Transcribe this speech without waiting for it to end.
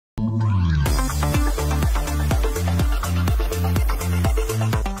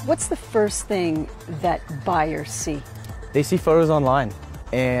What's the first thing that buyers see? They see photos online,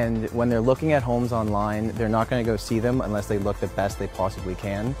 and when they're looking at homes online, they're not going to go see them unless they look the best they possibly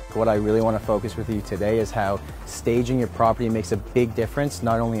can. What I really want to focus with you today is how staging your property makes a big difference,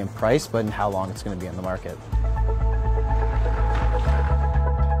 not only in price, but in how long it's going to be on the market.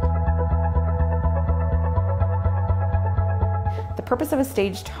 The purpose of a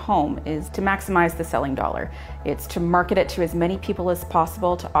staged home is to maximize the selling dollar. It's to market it to as many people as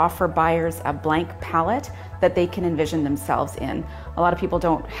possible, to offer buyers a blank palette that they can envision themselves in. A lot of people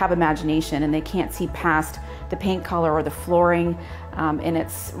don't have imagination and they can't see past the paint color or the flooring, and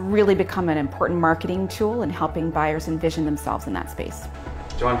it's really become an important marketing tool in helping buyers envision themselves in that space.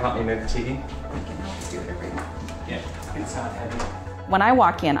 Do you want to help me move the TV? I can help do it right now. Yeah, it's not heavy. When I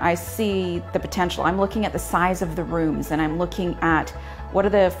walk in, I see the potential. I'm looking at the size of the rooms and I'm looking at what are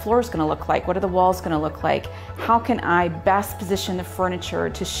the floors going to look like? What are the walls going to look like? How can I best position the furniture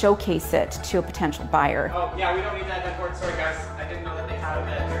to showcase it to a potential buyer? Oh, yeah, we don't need that board. Sorry, guys. I didn't know that they had a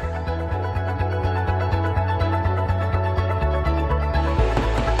bed here.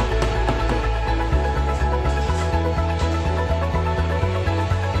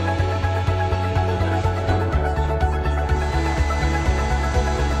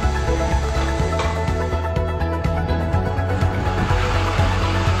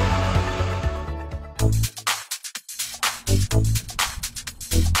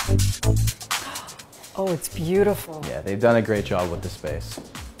 Oh, it's beautiful. Yeah, they've done a great job with the space.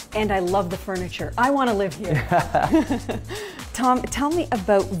 And I love the furniture. I want to live here. Tom, tell me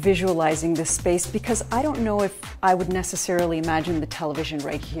about visualizing this space, because I don't know if I would necessarily imagine the television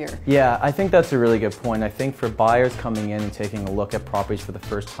right here. Yeah, I think that's a really good point. I think for buyers coming in and taking a look at properties for the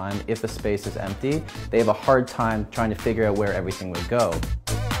first time, if a space is empty, they have a hard time trying to figure out where everything would go.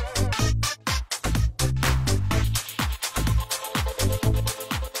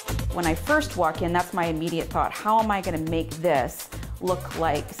 When I first walk in, that's my immediate thought. How am I going to make this look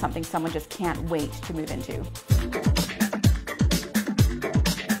like something someone just can't wait to move into?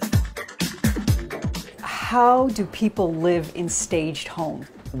 How do people live in staged homes?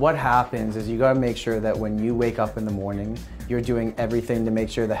 What happens is you got to make sure that when you wake up in the morning, you're doing everything to make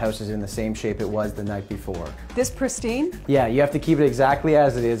sure the house is in the same shape it was the night before. This pristine? Yeah, you have to keep it exactly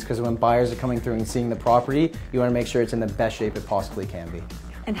as it is, because when buyers are coming through and seeing the property, you want to make sure it's in the best shape it possibly can be.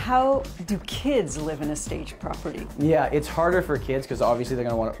 And how do kids live in a staged property? Yeah, it's harder for kids because obviously they're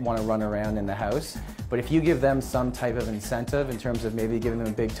going to want to run around in the house. But if you give them some type of incentive in terms of maybe giving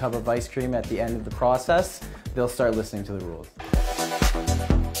them a big tub of ice cream at the end of the process, they'll start listening to the rules.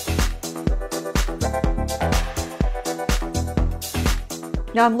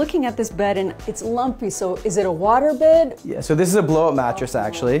 Now I'm looking at this bed and it's lumpy, so is it a water bed? Yeah, so this is a blow-up mattress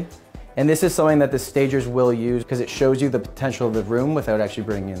actually. And this is something that the stagers will use because it shows you the potential of the room without actually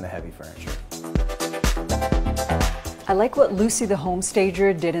bringing in the heavy furniture. I like what Lucy the home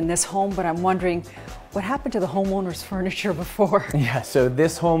stager did in this home, but I'm wondering, what happened to the homeowner's furniture before? Yeah, so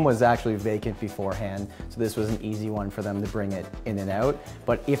this home was actually vacant beforehand, so this was an easy one for them to bring it in and out.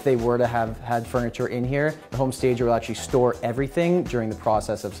 But if they were to have had furniture in here, the home stager will actually store everything during the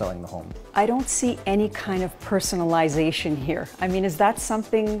process of selling the home. I don't see any kind of personalization here. I mean, is that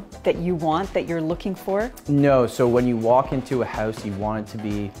something that you want, that you're looking for? No, so when you walk into a house, you want it to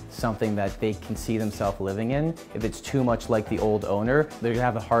be something that they can see themselves living in. If it's too much like the old owner, they're gonna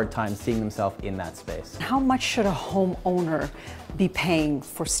have a hard time seeing themselves in that space. How much should a homeowner be paying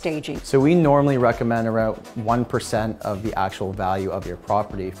for staging? So we normally recommend around 1% of the actual value of your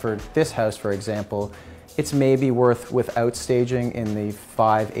property. For this house, for example, it's maybe worth, without staging, in the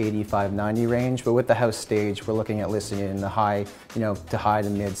 $580, $590 range, but with the house stage, we're looking at listing it in the high, to high to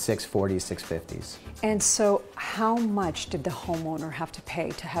mid $640s, $650s. And so how much did the homeowner have to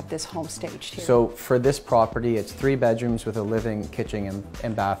pay to have this home staged here? So for this property, it's 3 bedrooms with a living, kitchen,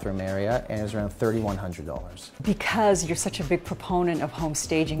 and bathroom area, and it's around $3,100. Because you're such a big proponent of home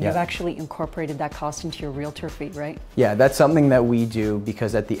staging, Yeah. You've actually incorporated that cost into your realtor fee, right? Yeah, that's something that we do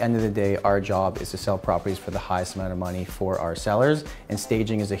because at the end of the day, our job is to sell properties for the highest amount of money for our sellers, and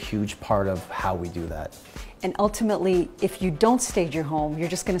staging is a huge part of how we do that. And ultimately, if you don't stage your home, you're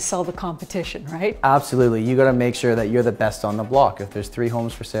just going to sell the competition, right? Absolutely. You got to make sure that you're the best on the block. If there's 3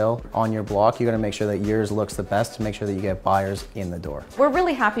 homes for sale on your block, you got to make sure that yours looks the best to make sure that you get buyers in the door. We're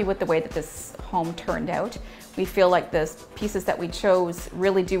really happy with the way that this home turned out. We feel like the pieces that we chose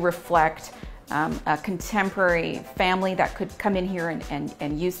really do reflect a contemporary family that could come in here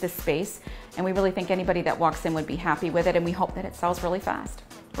and use this space. And we really think anybody that walks in would be happy with it, and we hope that it sells really fast.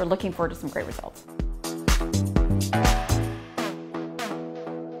 We're looking forward to some great results.